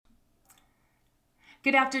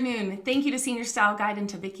Good afternoon. Thank you to Senior Style Guide and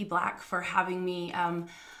to Vicki Black for having me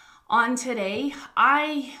on today.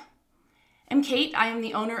 I am Kate. I am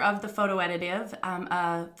the owner of The Photo Additive,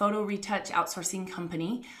 a photo retouch outsourcing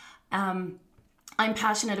company. I'm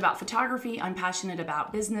passionate about photography. I'm passionate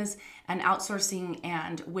about business and outsourcing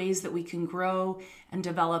and ways that we can grow and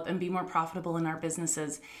develop and be more profitable in our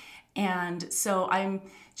businesses. And so I'm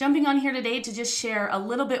jumping on here today to just share a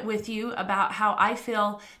little bit with you about how I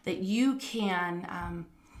feel that you can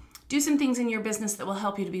do some things in your business that will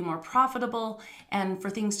help you to be more profitable and for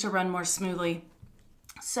things to run more smoothly.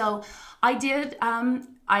 So I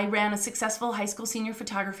ran a successful high school senior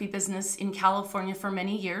photography business in California for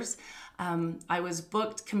many years. I was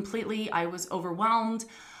booked completely. I was overwhelmed.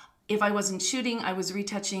 If I wasn't shooting, I was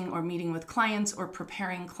retouching or meeting with clients or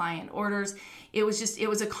preparing client orders. It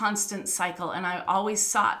was a constant cycle, and I always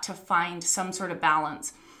sought to find some sort of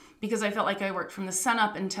balance because I felt like I worked from the sun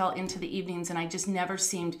up until into the evenings, and I just never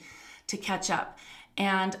seemed to catch up.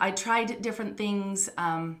 And I tried different things.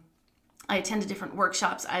 I attended different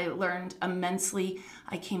workshops. I learned immensely.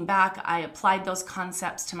 I came back. I applied those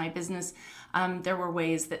concepts to my business. There were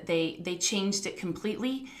ways that they changed it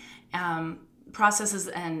completely. Processes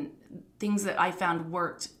and things that I found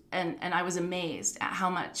worked, and I was amazed at how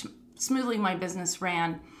much smoothly my business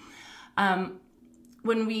ran.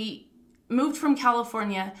 When we moved from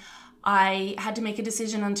California, I had to make a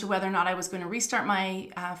decision onto whether or not I was going to restart my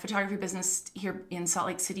photography business here in Salt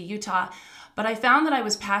Lake City, Utah. But I found that I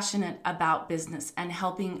was passionate about business and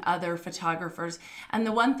helping other photographers. And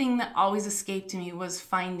the one thing that always escaped me was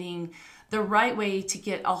finding the right way to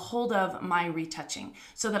get a hold of my retouching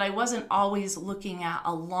so that I wasn't always looking at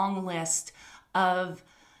a long list of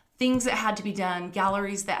things that had to be done,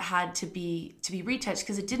 galleries that had to be retouched,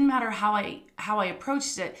 because it didn't matter how I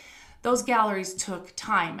approached it. Those galleries took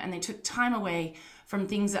time, and they took time away from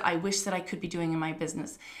things that I wish that I could be doing in my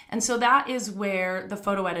business. And so that is where The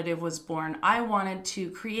Photo Additive was born. I wanted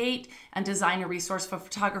to create and design a resource for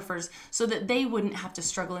photographers so that they wouldn't have to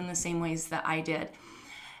struggle in the same ways that I did.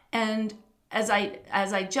 And as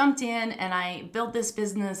I jumped in and I built this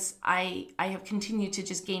business, I have continued to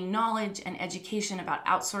just gain knowledge and education about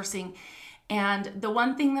outsourcing. And the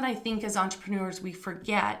one thing that I think as entrepreneurs we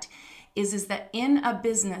forget is that in a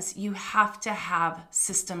business, you have to have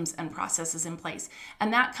systems and processes in place.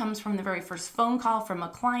 And that comes from the very first phone call from a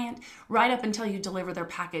client right up until you deliver their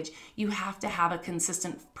package. You have to have a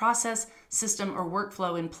consistent process, system, or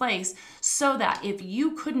workflow in place so that if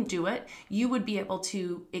you couldn't do it, you would be able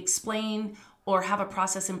to explain or have a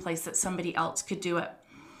process in place that somebody else could do it.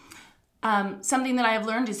 Something that I have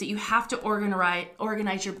learned is that you have to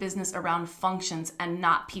organize your business around functions and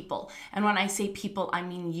not people. And when I say people, I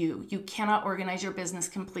mean you. You cannot organize your business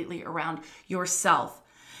completely around yourself.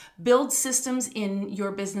 Build systems in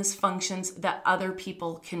your business functions that other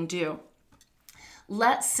people can do.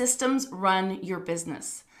 Let systems run your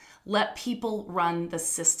business. Let people run the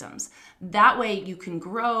systems. That way you can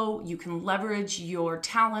grow, you can leverage your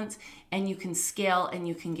talents, and you can scale and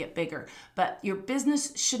you can get bigger. But your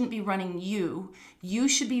business shouldn't be running you. You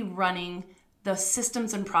should be running the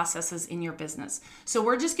systems and processes in your business. So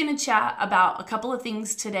we're just going to chat about a couple of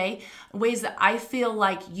things today, ways that I feel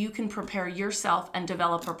like you can prepare yourself and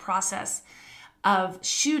develop a process of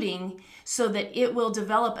shooting so that it will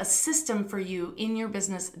develop a system for you in your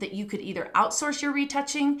business that you could either outsource your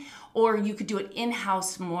retouching or you could do it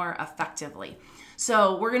in-house more effectively.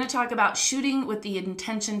 So we're going to talk about shooting with the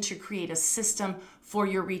intention to create a system for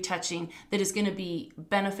your retouching that is going to be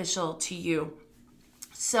beneficial to you.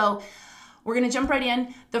 So we're going to jump right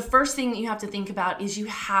in. The first thing that you have to think about is you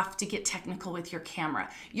have to get technical with your camera.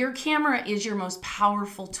 Your camera is your most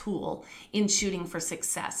powerful tool in shooting for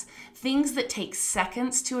success. Things that take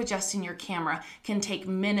seconds to adjust in your camera can take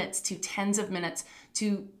minutes to tens of minutes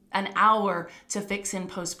to an hour to fix in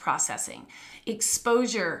post-processing.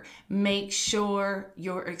 Exposure, make sure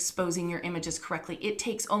you're exposing your images correctly. It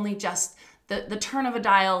takes only just the turn of a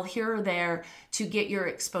dial here or there to get your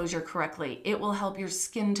exposure correctly. It will help your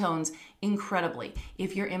skin tones incredibly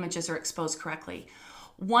if your images are exposed correctly.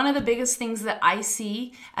 One of the biggest things that I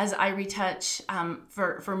see as I retouch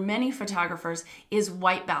for many photographers is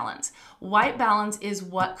white balance. White balance is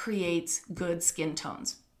what creates good skin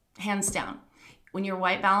tones, hands down. When your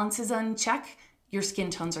white balance is in check, your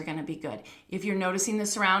skin tones are going to be good. If you're noticing the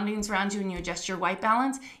surroundings around you and you adjust your white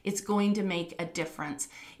balance, it's going to make a difference.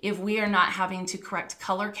 If we are not having to correct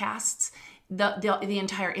color casts, the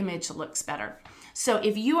entire image looks better. So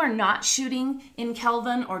if you are not shooting in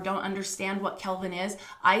Kelvin or don't understand what Kelvin is,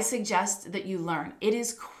 I suggest that you learn. It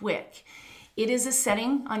is quick. It is a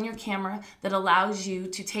setting on your camera that allows you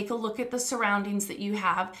to take a look at the surroundings that you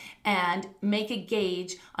have and make a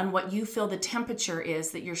gauge on what you feel the temperature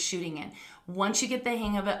is that you're shooting in. Once you get the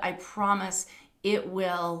hang of it, I promise it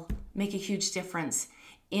will make a huge difference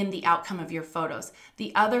in the outcome of your photos.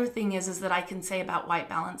 The other thing is that I can say about white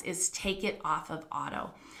balance is take it off of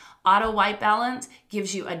auto. Auto white balance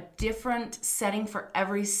gives you a different setting for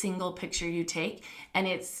every single picture you take, and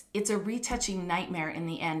it's a retouching nightmare in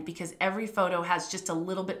the end because every photo has just a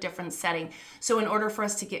little bit different setting. So in order for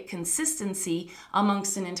us to get consistency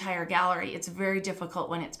amongst an entire gallery, it's very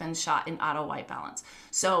difficult when it's been shot in auto white balance.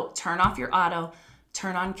 So turn off your auto,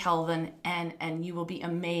 turn on Kelvin, and you will be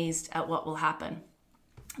amazed at what will happen.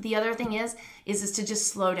 The other thing is to just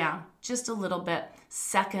slow down just a little bit,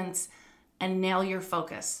 seconds, and nail your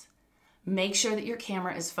focus. Make sure that your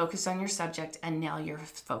camera is focused on your subject and nail your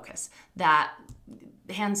focus. That,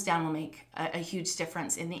 hands down, will make a huge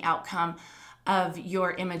difference in the outcome of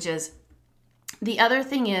your images. The other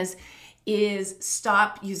thing is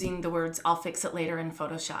stop using the words, "I'll fix it later" in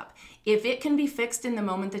Photoshop. If it can be fixed in the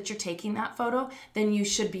moment that you're taking that photo, then you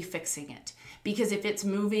should be fixing it. Because if it's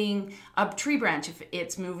moving a tree branch, if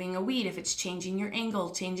it's moving a weed, if it's changing your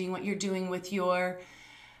angle, changing what you're doing with your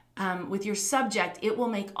subject, it will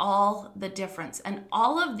make all the difference. And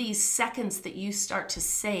all of these seconds that you start to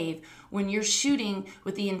save when you're shooting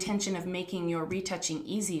with the intention of making your retouching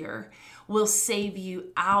easier will save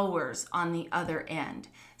you hours on the other end.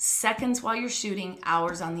 Seconds while you're shooting,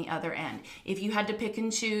 hours on the other end. If you had to pick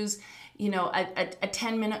and choose, a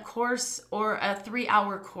 10-minute course or a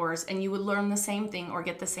 3-hour course, and you would learn the same thing or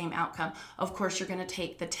get the same outcome, of course you're going to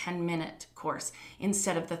take the 10-minute course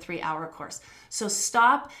instead of the 3-hour course. So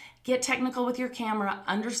stop, get technical with your camera,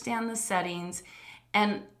 understand the settings,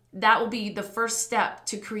 and that will be the first step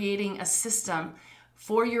to creating a system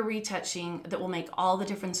for your retouching that will make all the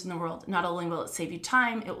difference in the world. Not only will it save you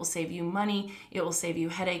time, it will save you money, it will save you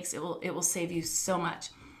headaches, it will save you so much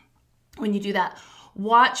when you do that.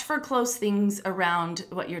 Watch for close things around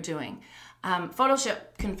what you're doing.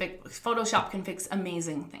 Photoshop can fix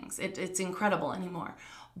amazing things. It's incredible anymore.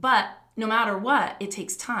 But no matter what, it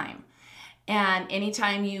takes time. And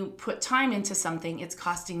anytime you put time into something, it's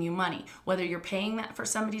costing you money. Whether you're paying that for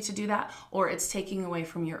somebody to do that or it's taking away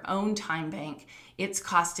from your own time bank, it's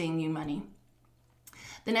costing you money.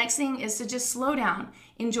 The next thing is to just slow down,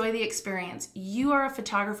 enjoy the experience. You are a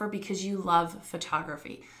photographer because you love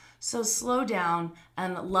photography. So slow down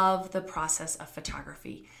and love the process of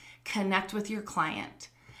photography. Connect with your client.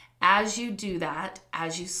 As you do that,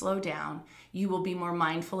 as you slow down, you will be more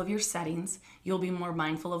mindful of your settings. You'll be more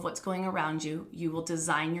mindful of what's going around you. You will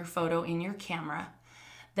design your photo in your camera.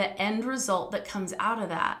 The end result that comes out of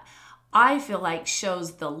that, I feel like,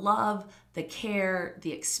 shows the love, the care,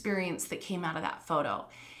 the experience that came out of that photo.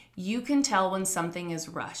 You can tell when something is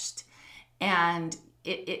rushed, and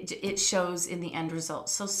it shows in the end result.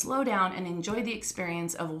 So slow down and enjoy the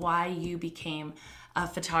experience of why you became a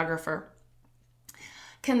photographer.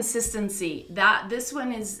 Consistency. This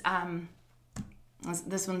one's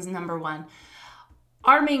number one.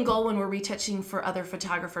 Our main goal when we're retouching for other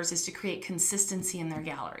photographers is to create consistency in their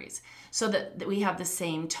galleries so that we have the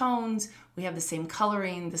same tones, we have the same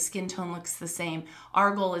coloring, the skin tone looks the same.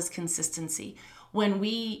 Our goal is consistency. When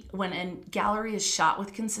a gallery is shot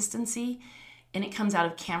with consistency and it comes out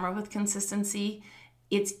of camera with consistency,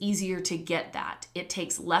 it's easier to get that. It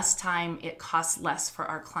takes less time, it costs less for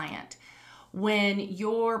our client. When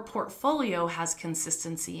your portfolio has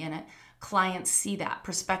consistency in it, clients see that,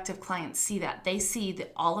 prospective clients see that. They see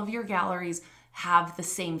that all of your galleries have the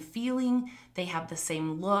same feeling, they have the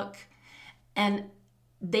same look, and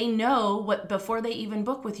they know what, before they even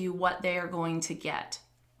book with you, what they are going to get.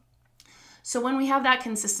 So when we have that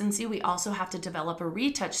consistency, we also have to develop a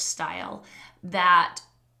retouch style that,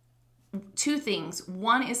 two things.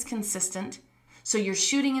 One is consistent. So you're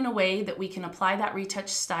shooting in a way that we can apply that retouch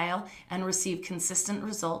style and receive consistent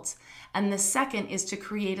results. And the second is to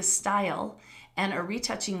create a style and a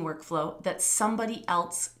retouching workflow that somebody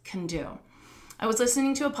else can do. I was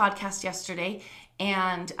listening to a podcast yesterday,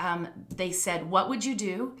 and they said, what would you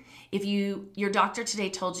do if your doctor today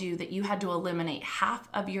told you that you had to eliminate half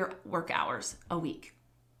of your work hours a week?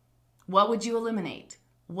 What would you eliminate?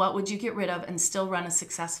 What would you get rid of and still run a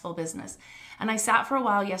successful business? And I sat for a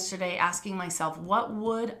while yesterday asking myself, what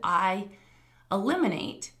would I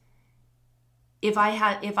eliminate if I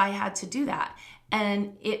had to do that?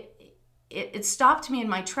 And it stopped me in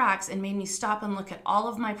my tracks and made me stop and look at all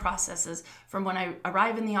of my processes from when I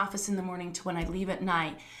arrive in the office in the morning to when I leave at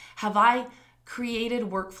night. Have I created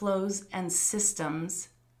workflows and systems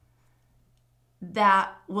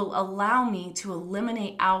that will allow me to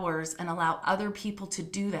eliminate hours and allow other people to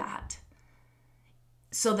do that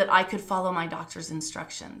so that I could follow my doctor's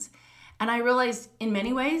instructions. And I realized in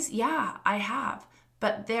many ways, yeah, I have,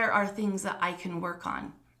 but there are things that I can work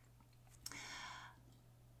on.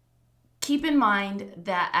 Keep in mind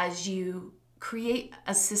that as you create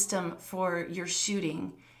a system for your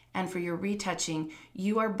shooting and for your retouching,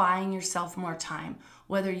 you are buying yourself more time.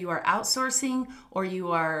 Whether you are outsourcing or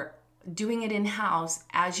you are doing it in-house,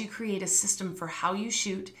 as you create a system for how you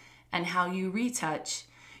shoot and how you retouch,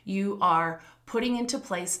 you are putting into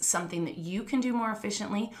place something that you can do more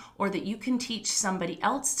efficiently or that you can teach somebody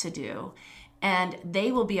else to do, and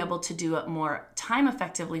they will be able to do it more time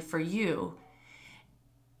effectively for you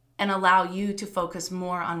and allow you to focus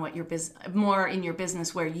more on what your more in your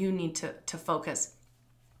business where you need to focus.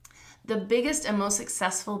 The biggest and most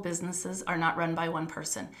successful businesses are not run by one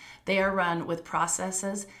person. They are run with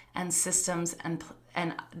processes and systems and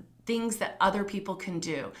things that other people can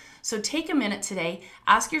do. So take a minute today,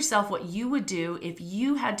 ask yourself what you would do if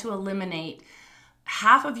you had to eliminate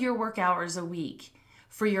half of your work hours a week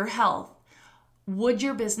for your health. Would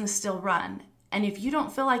your business still run? And if you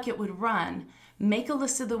don't feel like it would run, make a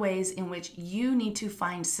list of the ways in which you need to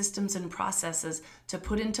find systems and processes to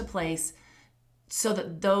put into place so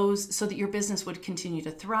that your business would continue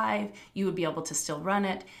to thrive, you would be able to still run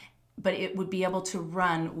it, but it would be able to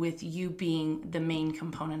run with you being the main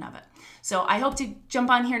component of it. So I hope to jump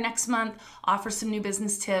on here next month, offer some new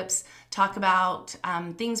business tips, talk about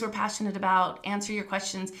things we're passionate about, answer your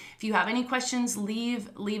questions. If you have any questions, leave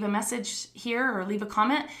a message here or leave a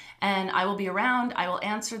comment, and I will be around. I will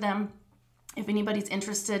answer them. If anybody's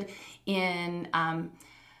interested in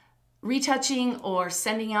retouching or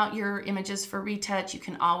sending out your images for retouch, you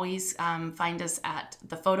can always find us at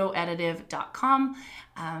thephotoadditive.com.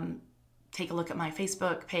 Take a look at my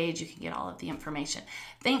Facebook page. You can get all of the information.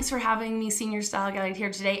 Thanks for having me, Senior Style Guide, here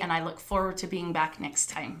today, and I look forward to being back next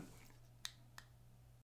time.